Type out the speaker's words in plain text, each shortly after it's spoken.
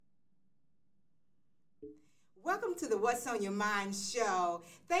Welcome to the What's on Your Mind show.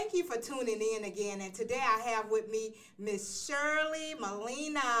 Thank you for tuning in again. And today I have with me Miss Shirley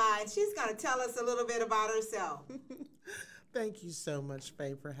Molina, and she's going to tell us a little bit about herself. Thank you so much,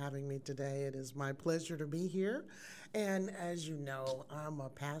 Faye, for having me today. It is my pleasure to be here. And as you know, I'm a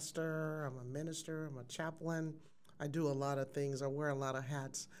pastor, I'm a minister, I'm a chaplain. I do a lot of things, I wear a lot of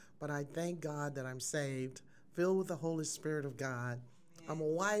hats, but I thank God that I'm saved, filled with the Holy Spirit of God. I'm a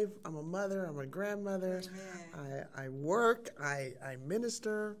wife, I'm a mother, I'm a grandmother. I work, I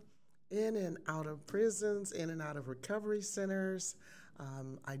minister in and out of prisons, in and out of recovery centers.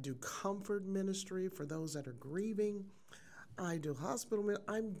 I do comfort ministry for those that are grieving. I do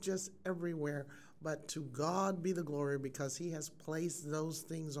I'm just everywhere. But to God be the glory because He has placed those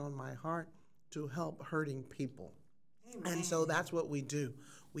things on my heart to help hurting people. Amen. And so that's what we do.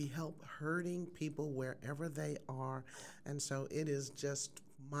 We help hurting people wherever they are. And so it is just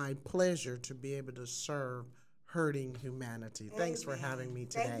my pleasure to be able to serve hurting humanity. Thanks for having me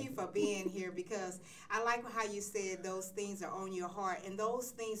today. Thank you for being here because I like how you said those things are on your heart, and those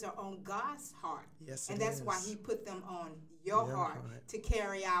things are on God's heart. Yes, and that's why He put them on your heart to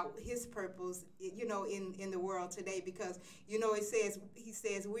carry out His purpose, in the world today. Because He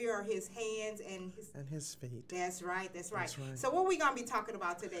says we are His hands and His feet. That's right. That's right. So what are we gonna be talking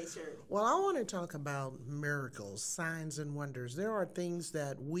about today, Shirley? Well, I want to talk about miracles, signs, and wonders. There are things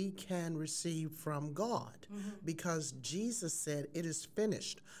that we can receive from God. Because Jesus said it is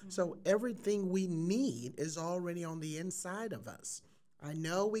finished. So everything we need is already on the inside of us. I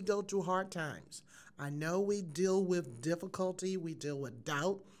know we go through hard times. I know we deal with difficulty. We deal with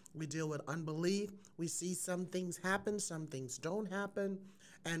doubt. We deal with unbelief. We see some things happen, some things don't happen.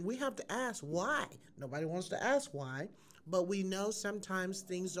 And we have to ask why. Nobody wants to ask why. But we know sometimes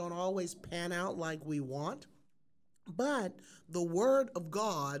things don't always pan out like we want. But the word of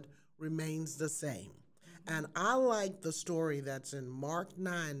God remains the same. And I like the story that's in Mark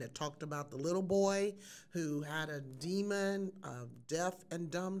 9 that talked about the little boy who had a demon, a deaf and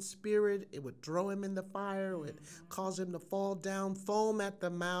dumb spirit. It would throw him in the fire. It would cause him to fall down, foam at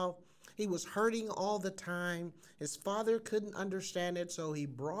the mouth. He was hurting all the time. His father couldn't understand it, so he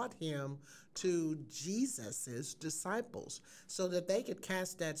brought him to Jesus's disciples so that they could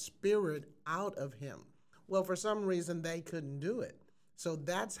cast that spirit out of him. Well, for some reason, they couldn't do it. So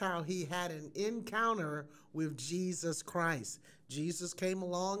that's how he had an encounter with Jesus Christ. Jesus came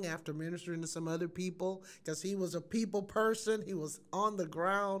along after ministering to some other people because he was a people person. He was on the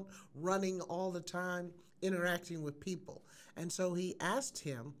ground, running all the time, interacting with people. And so he asked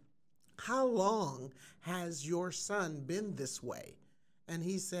him, "How long has your son been this way?" And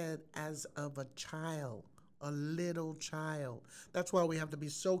he said, "As of a child." A little child. That's why we have to be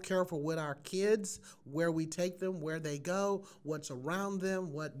so careful with our kids, where we take them, where they go, what's around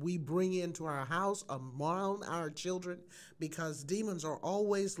them, what we bring into our house, around our children, because demons are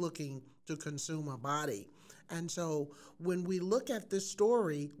always looking to consume a body. And so when we look at this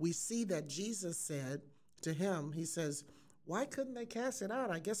story, we see that Jesus said to him, he says, why couldn't they cast it out?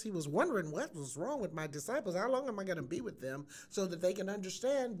 I guess he was wondering what was wrong with my disciples. How long am I going to be with them so that they can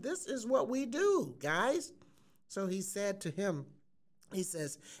understand this is what we do, guys? So he said to him, he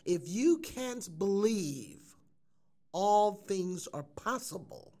says, if you can't believe, all things are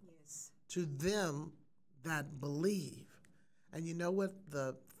possible to them that believe. And you know what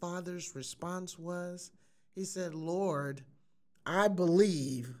the father's response was? He said, Lord, I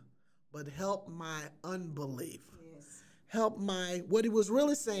believe, but help my unbelief. Help what he was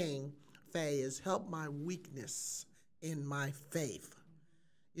really saying, Faye, is help my weakness in my faith.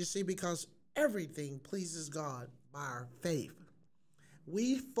 You see, because everything pleases God by our faith.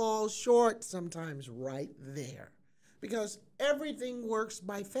 We fall short sometimes right there because everything works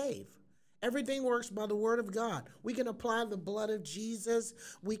by faith. Everything works by the word of God. We can apply the blood of Jesus.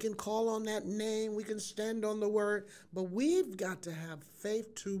 We can call on that name. We can stand on the word. But we've got to have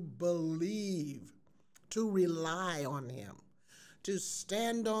faith to believe, to rely on him, to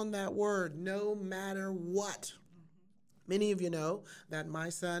stand on that word no matter what. Many of you know that my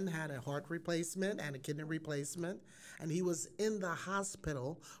son had a heart replacement and a kidney replacement, and he was in the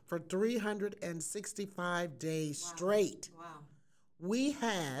hospital for 365 days straight. Wow. We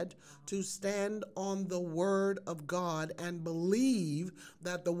had to stand on the word of God and believe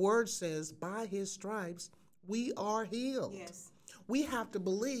that the word says, by his stripes, we are healed. Yes. We have to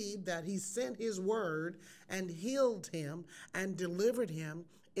believe that he sent his word and healed him and delivered him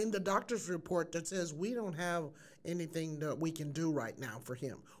in the doctor's report that says we don't have anything that we can do right now for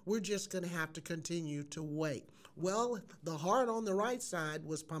him. We're just going to have to continue to wait. Well, the heart on the right side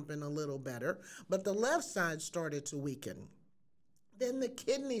was pumping a little better, but the left side started to weaken. Then the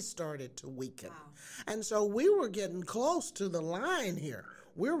kidneys started to weaken. Wow. And so we were getting close to the line here.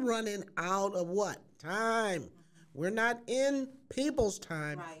 We're running out of what? Time. We're not in people's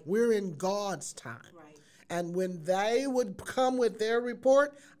time. Right. We're in God's time. Right. And when they would come with their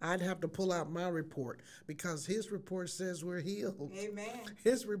report, I'd have to pull out my report because his report says we're healed. Amen.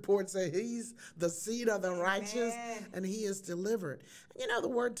 His report says he's the seed of the righteous and he is delivered. You know, the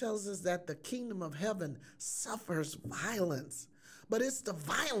word tells us that the kingdom of heaven suffers violence, but it's the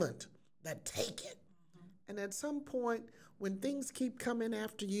violent that take it. And at some point, when things keep coming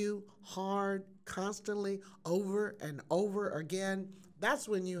after you hard, constantly, over and over again, that's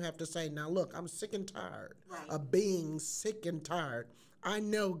when you have to say, now look, I'm sick and tired of being sick and tired. I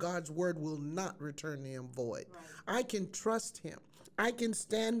know God's word will not return to him void. Right. I can trust him. I can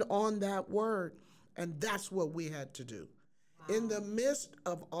stand on that word. And that's what we had to do. Wow. In the midst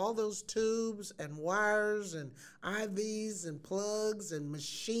of all those tubes and wires and IVs and plugs and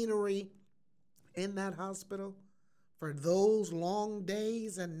machinery in that hospital, for those long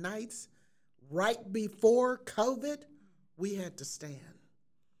days and nights right before COVID, we had to stand.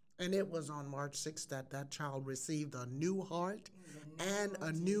 And it was on March 6th that child received a new heart and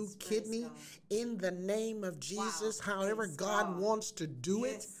a new kidney in the name of Jesus. Wow. However God wants to do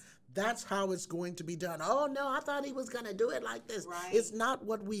it, that's how it's going to be done. Oh, no, I thought he was going to do it like this. Right. It's not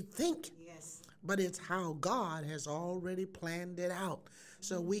what we think, but it's how God has already planned it out.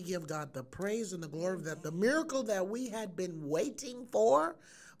 So we give God the praise and the glory that the miracle that we had been waiting for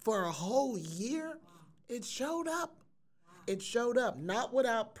a whole year, it showed up. It showed up, not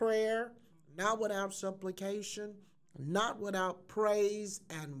without prayer, not without supplication, not without praise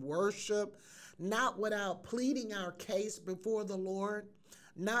and worship, not without pleading our case before the Lord,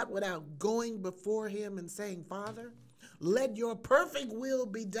 not without going before him and saying, Father, let your perfect will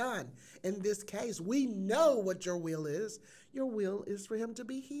be done. In this case, we know what your will is. Your will is for him to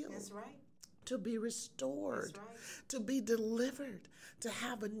be healed. That's right. To be restored, to be delivered, to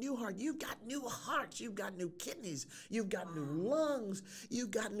have a new heart. You've got new hearts. You've got new kidneys. You've got new lungs.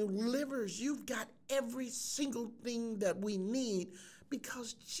 You've got new livers. You've got every single thing that we need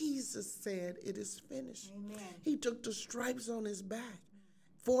because Jesus said it is finished. Amen. He took the stripes on his back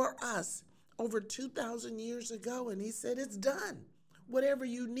for us over 2,000 years ago, and he said it's done. Whatever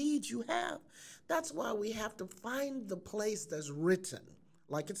you need, you have. That's why we have to find the place that's written,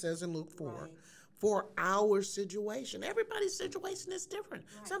 like it says in Luke 4, for our situation. Everybody's situation is different.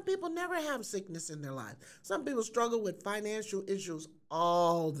 Right. Some people never have sickness in their life. Some people struggle with financial issues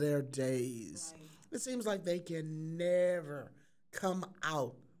all their days. Right. It seems like they can never come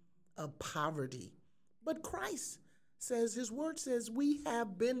out of poverty. But Christ says, his word says, we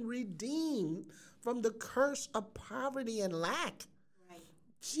have been redeemed from the curse of poverty and lack. Right.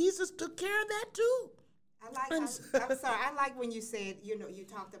 Jesus took care of that too. I'm sorry. I like when you said, you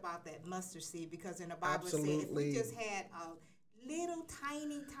talked about that mustard seed because in the Bible it said if we just had a little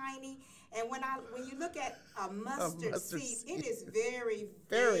tiny, and when you look at a mustard seed, it is very,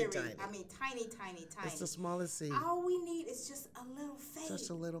 very tiny. I mean, tiny. It's the smallest seed. All we need is just a little faith. Just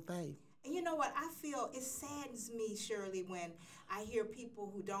a little faith. And you know what? I feel it saddens me, Shirley, when I hear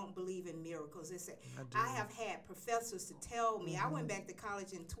people who don't believe in miracles. They say, I have had professors to tell me. I went back to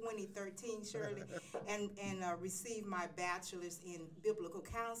college in 2013, Shirley, and received my bachelor's in biblical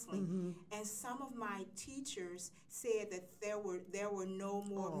counseling. And some of my teachers said that there were no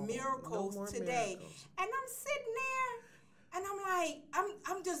more miracles today. Miracles. And I'm sitting there, and I'm like,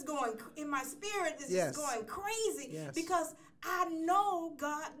 I'm just going, in my spirit, it's just going crazy because I know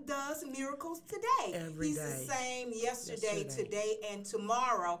God does miracles today. He's the same yesterday, today, and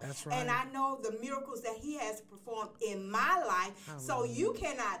tomorrow. That's right. And I know the miracles that he has performed in my life. Hallelujah. So you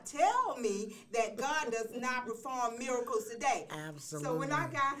cannot tell me that God does not perform miracles today. Absolutely. So when I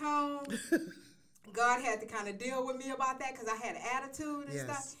got home, God had to kind of deal with me about that because I had an attitude and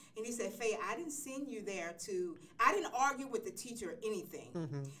stuff. And he said, Faye, I didn't send you there I didn't argue with the teacher or anything.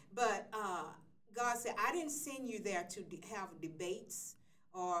 But God said, I didn't send you there to have debates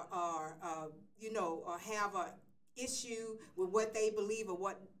or have a issue with what they believe or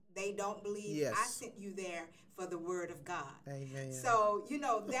what they don't believe. Yes. I sent you there for the word of God. Amen. So,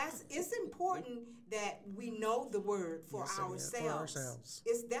 it's important that we know the word for ourselves.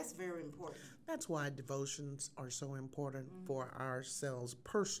 That's very important. That's why devotions are so important for ourselves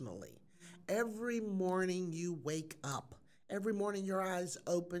personally. Every morning you wake up, every morning your eyes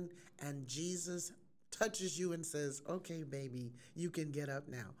open and Jesus touches you and says, okay, baby, you can get up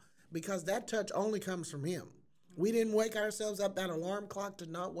now. Because that touch only comes from him. We didn't wake ourselves up. That alarm clock did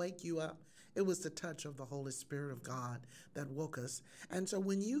not wake you up. It was the touch of the Holy Spirit of God that woke us. And so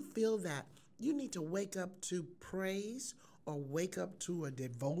when you feel that, you need to wake up to praise or wake up to a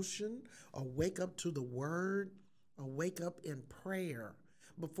devotion, or wake up to the word, or wake up in prayer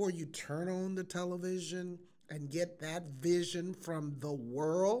before you turn on the television and get that vision from the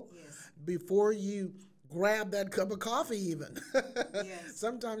world, before you grab that cup of coffee even.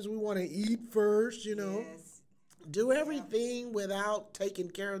 Sometimes we want to eat first, you know. Do everything without taking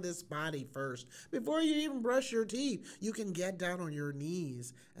care of this body first. Before you even brush your teeth, you can get down on your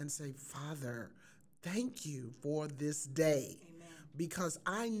knees and say, Father, thank you for this day. Because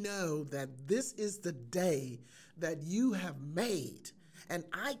I know that this is the day that you have made, and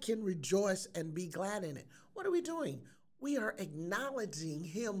I can rejoice and be glad in it. What are we doing? We are acknowledging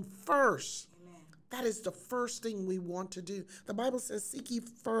him first. That is the first thing we want to do. The Bible says, seek ye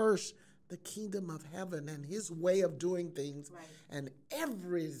first the kingdom of heaven and his way of doing things, and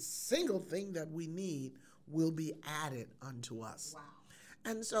every single thing that we need will be added unto us.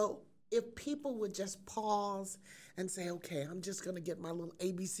 And so if people would just pause and say, okay, I'm just going to get my little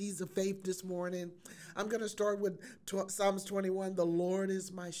ABCs of faith this morning. I'm going to start with Psalms 21. The Lord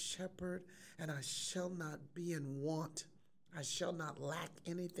is my shepherd, and I shall not be in want. I shall not lack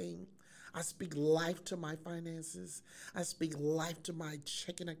anything. I speak life to my finances. I speak life to my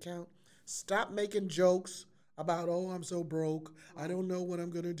checking account. Stop making jokes about, oh, I'm so broke. I don't know what I'm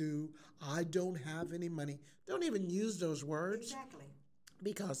going to do. I don't have any money. Don't even use those words.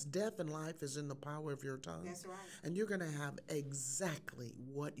 Because death and life is in the power of your tongue. That's right. And you're going to have exactly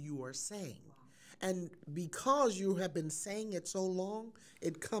what you are saying. And because you have been saying it so long,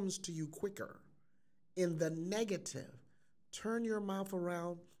 it comes to you quicker. In the negative, turn your mouth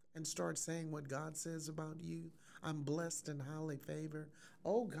around and start saying what God says about you. I'm blessed and highly favored.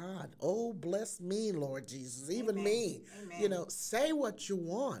 Oh, God. Oh, bless me, Lord Jesus. Even me. You know, say what you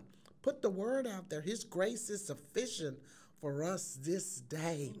want. Put the word out there. His grace is sufficient for us this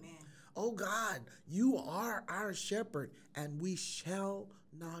day. Oh, God, you are our shepherd, and we shall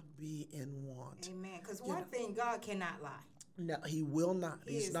not be in want. Because one thing, God cannot lie. No, he will not.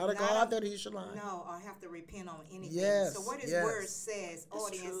 He's not a God that he should lie. No, or have to repent on anything. So what his word says,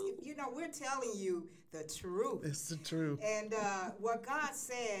 audience, you know, we're telling you the truth. It's the truth. And what God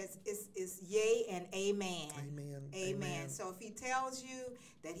says is yea and amen. Amen. So if he tells you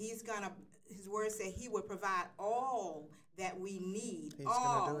that he's going to, his word said he would provide all that we need. He's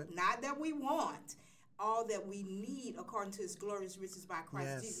going to do it. Not that we want. All that we need according to his glorious riches by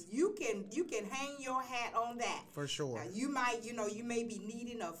Christ Jesus. You can hang your hat on that. For sure. Now, you may be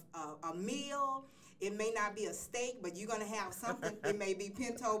needing a meal. It may not be a steak, but you're going to have something. It may be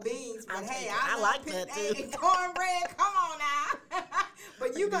pinto beans. But I like that too. Cornbread, come on now.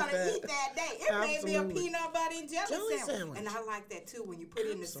 But you're going to eat that day. It may be a peanut butter and jelly sandwich. And I like that too when you put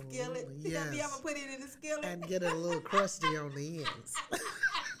it in the skillet. Have you ever put it in the skillet? And get it a little crusty on the ends.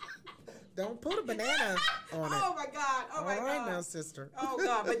 Don't put a banana on it. Oh, my God. Oh, my God. All right now, sister. Oh,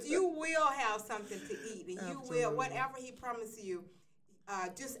 God. But you will have something to eat. And you will, whatever he promised you,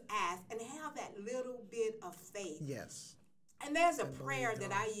 just ask and have that little bit of faith. Yes. And there's a prayer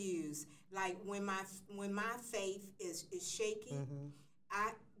that I use, like when my faith is shaking,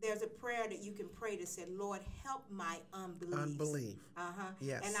 there's a prayer that you can pray that said, Lord, help my unbelief.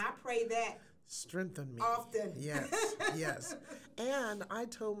 Yes. And I pray that. Strengthen me. Often. Yes. And I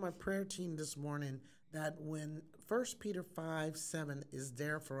told my prayer team this morning that when 1 Peter 5:7 is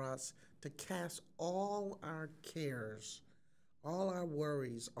there for us to cast all our cares, all our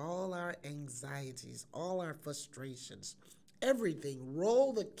worries, all our anxieties, all our frustrations, everything,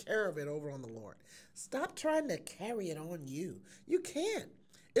 roll the care of it over on the Lord. Stop trying to carry it on you. You can't.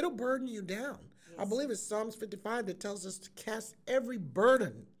 It'll burden you down. I believe it's Psalms 55 that tells us to cast every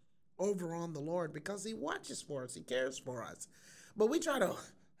burden over on the Lord because he watches for us. He cares for us. But we try to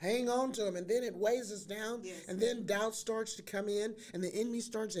hang on to him, and then it weighs us down, and then doubt starts to come in, and the enemy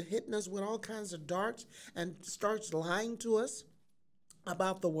starts hitting us with all kinds of darts and starts lying to us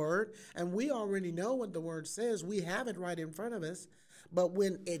about the word. And we already know what the word says. We have it right in front of us. But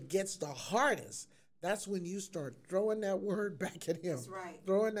when it gets the hardest, that's when you start throwing that word back at him. That's right.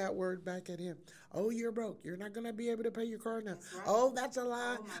 Throwing that word back at him. Oh, you're broke. You're not going to be able to pay your car now. That's right. Oh, that's a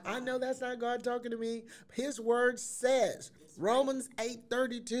lie. I know that's not God talking to me. His word says, Romans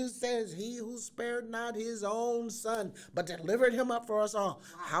 8:32 says, he who spared not his own son, but delivered him up for us all,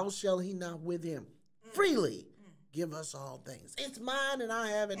 how shall he not with him freely give us all things? It's mine and I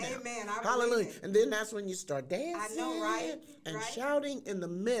have it now. Amen. Hallelujah. And then that's when you start dancing I know, right? and shouting in the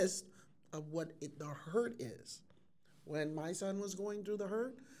midst of what the hurt is. When my son was going through the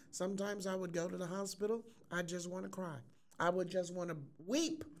hurt, sometimes I would go to the hospital. I just want to cry. I would just want to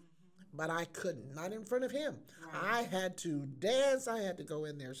weep but I couldn't, not in front of him. Right. I had to dance. I had to go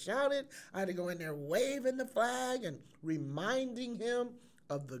in there shouting. I had to go in there waving the flag and reminding him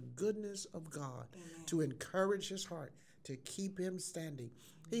of the goodness of God. Amen. To encourage his heart, to keep him standing.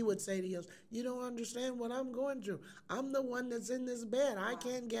 He would say to us, you don't understand what I'm going through. I'm the one that's in this bed. I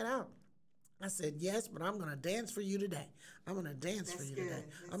can't get out. I said, yes, but I'm going to dance for you today. I'm going to dance for you today.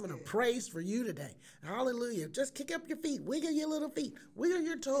 I'm going to praise for you today. Hallelujah. Just kick up your feet. Wiggle your little feet. Wiggle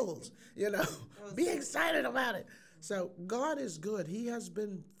your toes. Be excited about it. So God is good. He has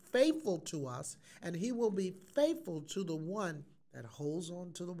been faithful to us, and he will be faithful to the one that holds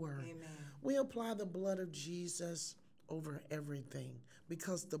on to the word. Amen. We apply the blood of Jesus over everything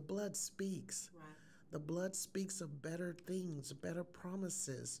because the blood speaks. Right. The blood speaks of better things, better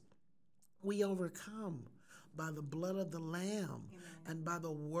promises. We overcome by the blood of the Lamb. Amen. And by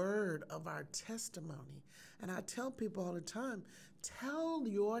the word of our testimony. And I tell people all the time, tell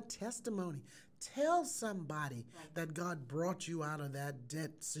your testimony. Tell somebody that God brought you out of that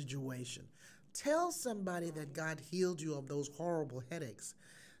debt situation. Tell somebody that God healed you of those horrible headaches.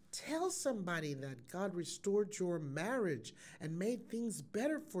 Tell somebody that God restored your marriage and made things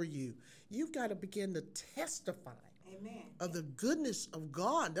better for you. You've got to begin to testify. Amen. Of the goodness of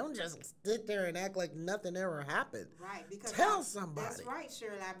God. Don't just sit there and act like nothing ever happened. Right. Because tell somebody. That's right,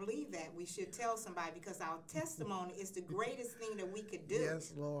 Shirley. I believe that we should tell somebody because our testimony is the greatest thing that we could do.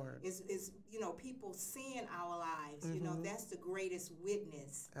 Yes, Lord. Is people seeing our lives. Mm-hmm. That's the greatest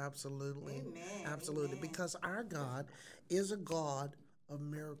witness. Absolutely. Amen. Absolutely. Amen. Because our God is a God of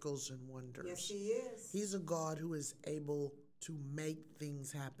miracles and wonders. Yes, he is. He's a God who is able to make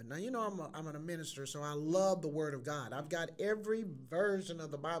things happen. Now, I'm a minister, so I love the Word of God. I've got every version of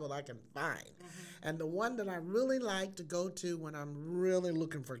the Bible I can find. Mm-hmm. And the one that I really like to go to when I'm really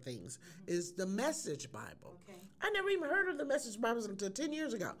looking for things is the Message Bible. Okay. I never even heard of the Message Bible until 10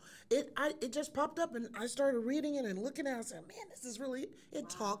 years ago. It just popped up, and I started reading it and looking at it. I said, man, this is really,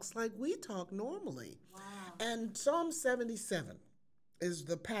 it talks like we talk normally. Wow. And Psalm 77 is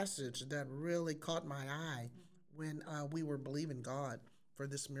the passage that really caught my eye when we were believing God for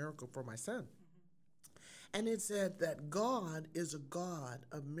this miracle for my son. Mm-hmm. And it said that God is a God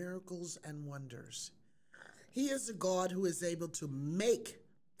of miracles and wonders. He is a God who is able to make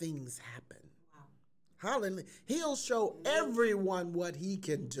things happen. Wow. Hallelujah. He'll show everyone what he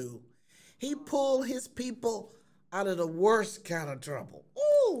can do. He pulled his people out of the worst kind of trouble.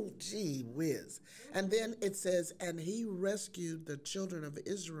 Oh, gee whiz. And then it says, and he rescued the children of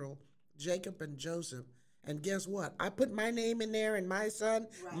Israel, Jacob and Joseph. And guess what? I put my name in there and my son,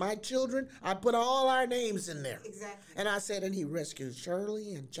 my children, I put all our names in there. Exactly. And I said, and he rescued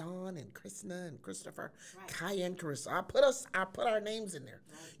Shirley and John and Krishna and Christopher, Kaya and Carissa. I put our names in there.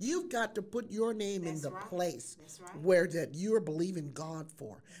 Right. You've got to put your name in the place where that you're believing God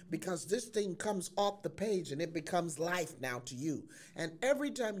for. Because this thing comes off the page and it becomes life now to you. And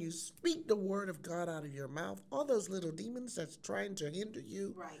every time you speak the word of God out of your mouth, all those little demons that's trying to hinder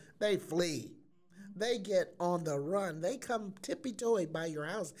you, they flee. They get on the run. They come tippy-toeing by your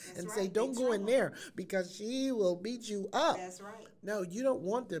house and say, don't go in there because she will beat you up. That's right. No, you don't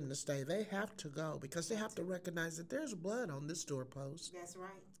want them to stay. They have to go because they have to recognize that there's blood on this doorpost. That's right.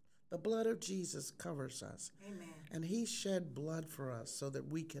 The blood of Jesus covers us. Amen. And he shed blood for us so that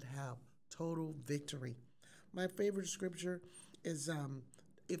we could have total victory. My favorite scripture is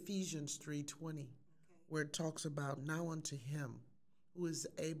Ephesians 3:20, where it talks about now unto him who is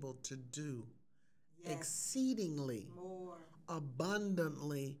able to do exceedingly, more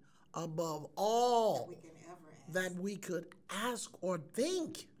abundantly, above all that we could ask or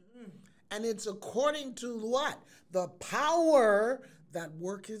think. And it's according to what? The power that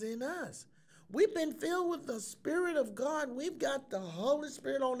worketh in us. We've been filled with the Spirit of God. We've got the Holy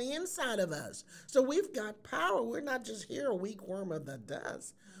Spirit on the inside of us. So we've got power. We're not just here a weak worm of the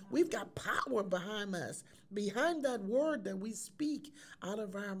dust. We've got power behind us, behind that word that we speak out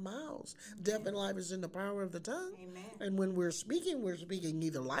of our mouths. Amen. Death and life is in the power of the tongue. Amen. And when we're speaking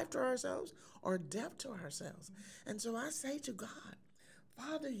either life to ourselves or death to ourselves. And so I say to God,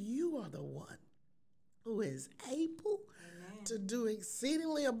 Father, you are the one who is able to do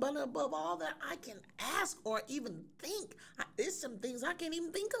exceedingly abundant above all that I can ask or even think. There's some things I can't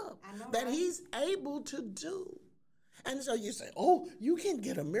even think of that he's able to do. And so you say, oh, you can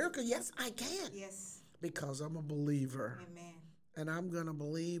get a miracle. Yes, I can. Yes. Because I'm a believer. Amen. And I'm going to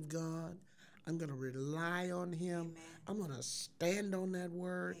believe God. I'm going to rely on him. Amen. I'm going to stand on that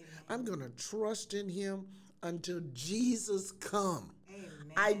word. Amen. I'm going to trust in him until Jesus come. Amen.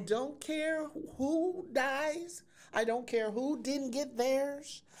 I don't care who dies. I don't care who didn't get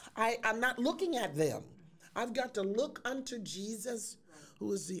theirs. I'm not looking at them. I've got to look unto Jesus,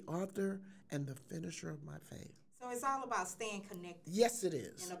 who is the author and the finisher of my faith. So it's all about staying connected. Yes, it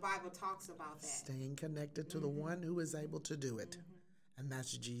is. And the Bible talks about that. Staying connected to the one who is able to do it. And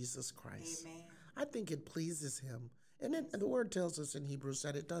that's Jesus Christ. Amen. I think it pleases him. And the word tells us in Hebrews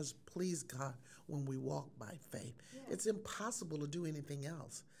that it does please God when we walk by faith. Yes. It's impossible to do anything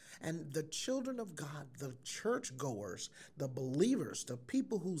else. And the children of God, the churchgoers, the believers, the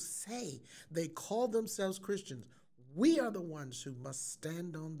people who say they call themselves Christians, we are the ones who must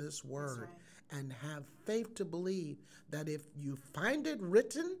stand on this word and have faith to believe that if you find it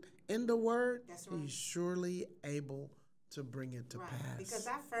written in the word, he's surely able to bring it to pass. Because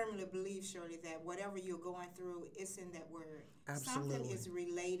I firmly believe, Shirley, that whatever you're going through, it's in that word. Absolutely. Something is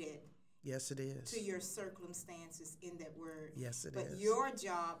related. Yes, it is. To your circumstances in that word. Yes, it is. But your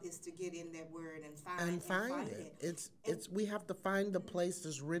job is to get in that word and find it. It's we have to find the place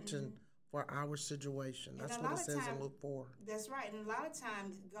that's written for our situation. That's what it says in Luke 4. That's right. And a lot of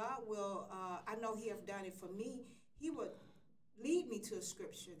times, God will, I know he have done it for me, he would lead me to a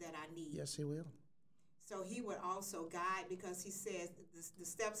scripture that I need. Yes, he will. So he would also guide, because he says the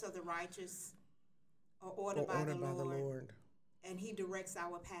steps of the righteous are ordered by the Lord. And he directs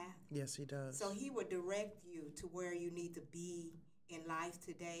our path. Yes, he does. So he would direct you to where you need to be in life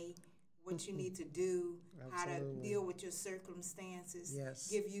today, what you need to do, how to deal with your circumstances,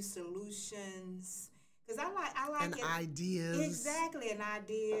 give you solutions. Because I like and it. Ideas. Exactly, and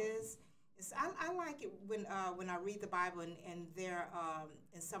ideas. I like it when I read the Bible and they're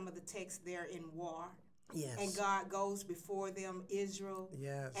in some of the texts they're in war. Yes. And God goes before them, Israel.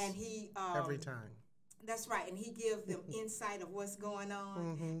 Yes. And he every time. That's right, and he gives them insight of what's going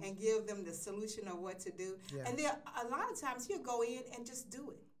on and give them the solution of what to do. Yes. And then a lot of times he'll go in and just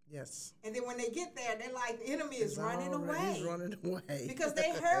do it. Yes. And then when they get there, they're like, the enemy is running away. He's running away. Because they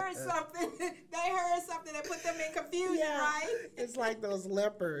heard something. They heard something that put them in confusion, right? It's like those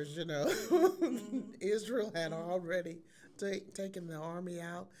lepers, you know. Israel had already taken the army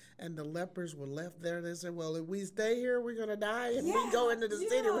out, and the lepers were left there. They said, well, if we stay here, we're going to die. If we go into the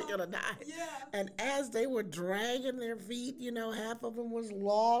city, we're going to die. Yeah. And as they were dragging their feet, you know, half of them was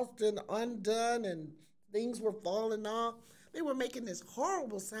lost and undone, and things were falling off. They were making this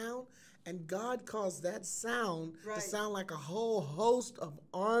horrible sound, and God caused that sound to sound like a whole host of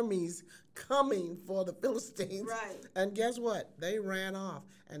armies coming for the Philistines. Right. And guess what? They ran off,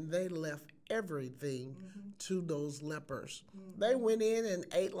 and they left everything to those lepers. They went in and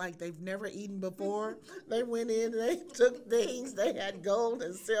ate like they've never eaten before. They went in and they took things. They had gold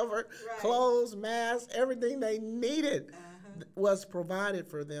and silver, clothes, masks, everything they needed was provided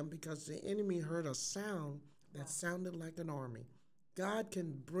for them, because the enemy heard a sound that sounded like an army. God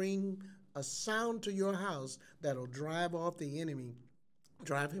can bring a sound to your house that'll drive off the enemy,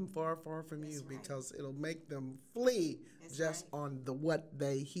 drive him far, far from you, because it'll make them flee on what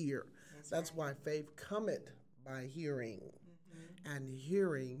they hear. That's why faith cometh by hearing, and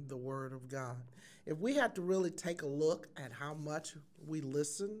hearing the word of God. If we had to really take a look at how much we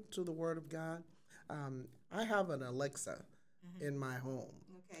listen to the word of God, I have an Alexa in my home.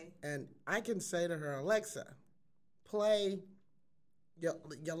 Okay. And I can say to her, Alexa, play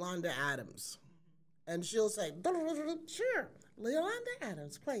Yolanda Adams. And she'll say, sure, Yolanda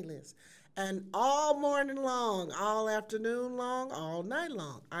Adams playlist. And all morning long, all afternoon long, all night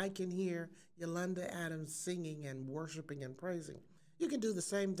long, I can hear Yolanda Adams singing and worshiping and praising. You can do the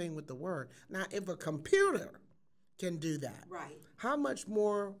same thing with the word. Now, if a computer can do that, how much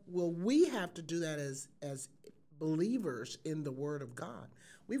more will we have to do that as believers in the word of God?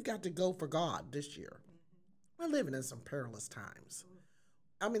 We've got to go for God this year. We're living in some perilous times.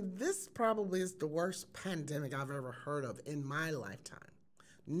 I mean, this probably is the worst pandemic I've ever heard of in my lifetime.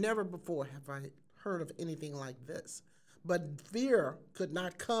 Never before have I heard of anything like this. But fear could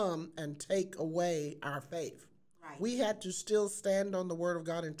not come and take away our faith. Right. We had to still stand on the word of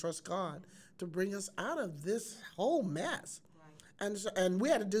God and trust God to bring us out of this whole mess. Right. And we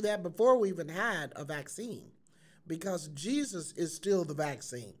had to do that before we even had a vaccine, because Jesus is still the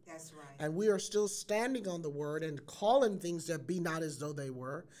vaccine. That's right. And we are still standing on the word and calling things that be not as though they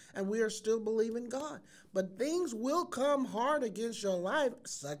were. And we are still believing God. But things will come hard against your life,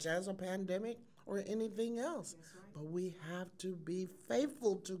 such as a pandemic or anything else. That's right. But we have to be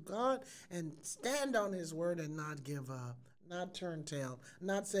faithful to God and stand on his word and not give up, not turn tail,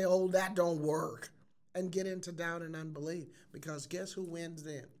 not say, oh, that don't work, and get into doubt and unbelief. Because guess who wins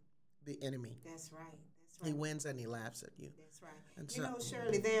then? The enemy. That's right. He wins and he laughs at you. That's right. And you know,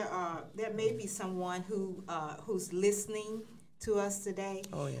 Shirley, there may be someone who's listening to us today.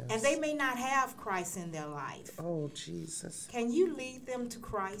 Oh, yes. And they may not have Christ in their life. Oh, Jesus. Can you lead them to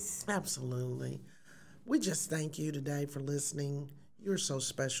Christ? Absolutely. We just thank you today for listening. You're so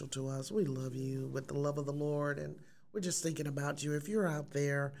special to us. We love you with the love of the Lord, and we're just thinking about you. If you're out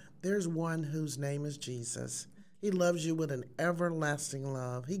there, there's one whose name is Jesus. He loves you with an everlasting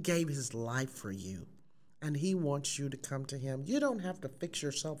love. He gave his life for you, and he wants you to come to him. You don't have to fix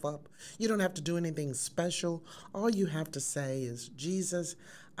yourself up. You don't have to do anything special. All you have to say is, Jesus,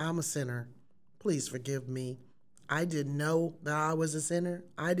 I'm a sinner. Please forgive me. I didn't know that I was a sinner.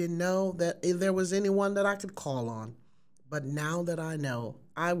 I didn't know that if there was anyone that I could call on. But now that I know,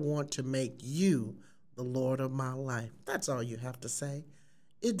 I want to make you the Lord of my life. That's all you have to say.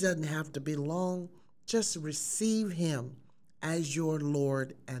 It doesn't have to be long. Just receive him as your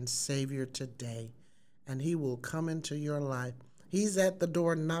Lord and Savior today, and he will come into your life. He's at the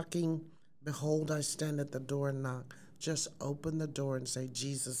door knocking. Behold, I stand at the door and knock. Just open the door and say,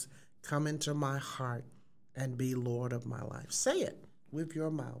 Jesus, come into my heart and be Lord of my life. Say it with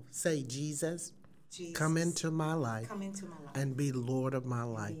your mouth. Say, Jesus, come into my life, and be Lord of my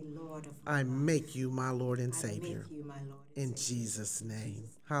life. I make you my Lord and Savior. In Jesus' name.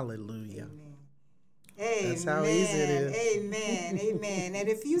 Hallelujah. Amen. That's how easy it is. Amen. Amen. And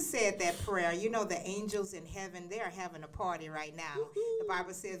if you said that prayer, you know the angels in heaven, they are having a party right now. Woo-hoo. The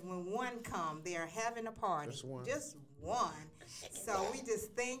Bible says when one comes, they are having a party. Just one. So we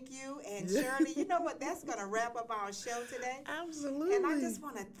just thank you. And Shirley, you know what? That's going to wrap up our show today. Absolutely. And I just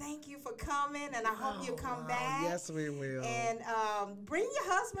want to thank you for coming, and I hope you come back. Yes, we will. And bring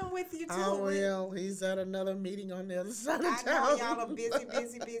your husband with you, too. I will. He's at another meeting on the other side of town. I know y'all are busy.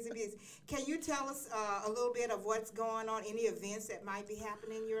 Can you tell us a little bit of what's going on, any events that might be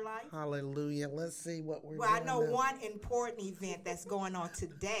happening in your life? Hallelujah. Let's see what we're doing. Well, I know one important event that's going on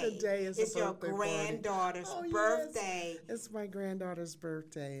today. Today is it's your granddaughter's birthday. Yes. It's my granddaughter's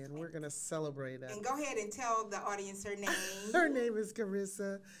birthday, and we're going to celebrate that. And go ahead and tell the audience her name. Her name is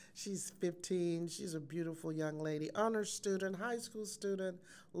Carissa. She's 15. She's a beautiful young lady, honor student, high school student,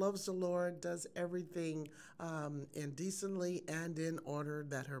 loves the Lord, does everything indecently and in order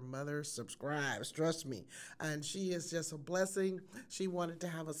that her mother subscribes. Trust me. And she is just a blessing. She wanted to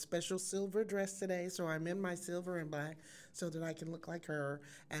have a special silver dress today, so I'm in my silver and black so that I can look like her.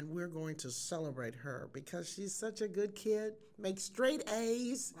 And we're going to celebrate her because she's such a good kid, makes straight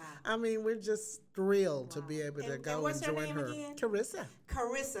A's. Wow. I mean, we're just thrilled to be able to go and join her. Again? Carissa.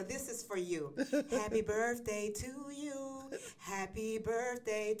 Carissa, this is for you. Happy birthday to you. Happy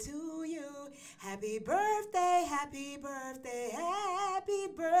birthday to you. Happy birthday, happy birthday, happy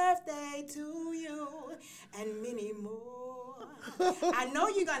birthday to you. And many more. I know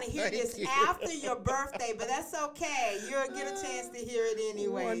you're going to hear this after your birthday, but that's okay. You'll get a chance to hear it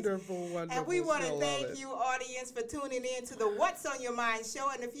anyway. Wonderful. And we want to thank you, audience, for tuning in to the What's on Your Mind show.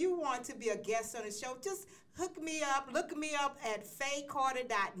 And if you want to be a guest on the show, just look me up at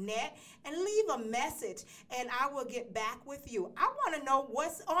fayecarter.net and leave a message, and I will get back with you. I want to know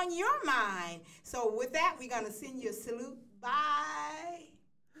what's on your mind. So with that, we're going to send you a salute. Bye.